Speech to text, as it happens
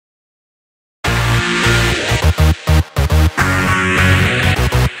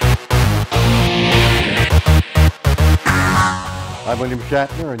William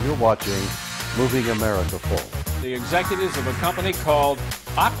Shatner, and you're watching Moving America Forward. The executives of a company called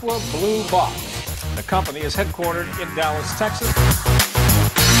AquaBluBox. The company is headquartered in Dallas, Texas.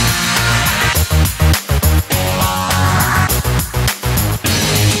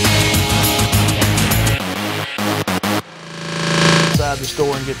 Inside the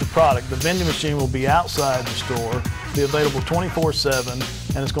store and get the product. The vending machine will be outside the store, be available 24/7,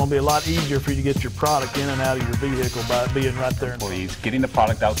 and it's going to be a lot easier for you to get your product in and out of your vehicle by it being right there. Employees getting the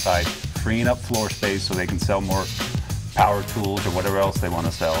product outside, freeing up floor space so they can sell more power tools or whatever else they want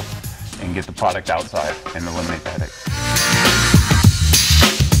to sell, and get the product outside and eliminate the headache.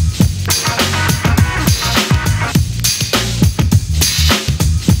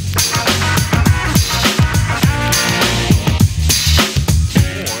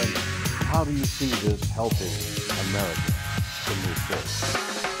 How do you see this helping America to move forward?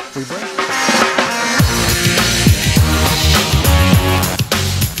 We bring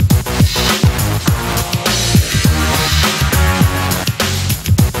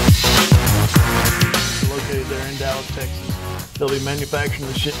located there in Dallas, Texas. They'll be manufacturing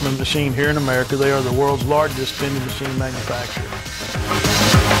the shipment machine here in America. They are the world's largest vending machine manufacturer.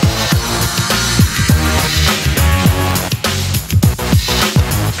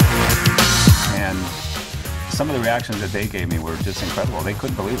 Some of the reactions that they gave me were just incredible. They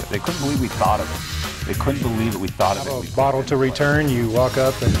couldn't believe it. They couldn't believe we thought of it. They couldn't believe that we thought of it. A bottle to return, you walk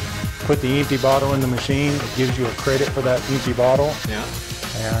up and put the empty bottle in the machine. It gives you a credit for that empty bottle. Yeah.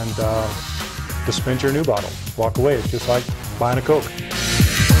 And dispense your new bottle. Walk away. It's just like buying a Coke.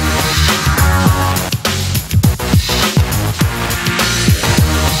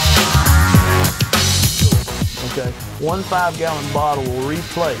 Okay, one 5-gallon bottle will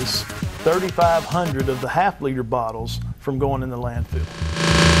replace 3,500 of the half-liter bottles from going in the landfill.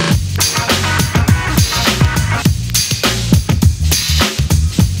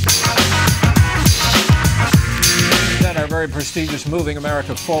 Then our very prestigious Moving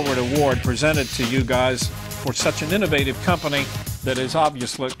America Forward Award presented to you guys for such an innovative company that is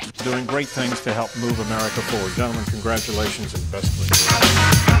obviously doing great things to help move America forward. Gentlemen, congratulations and best wishes.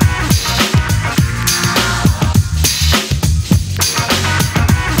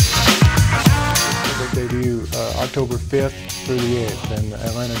 Debut October 5th through the 8th in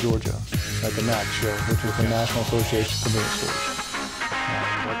Atlanta, Georgia at the NAC show, which is the National Association of Convenience Stores.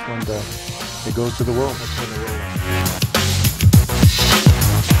 That's when it goes to the world. That's when they roll out.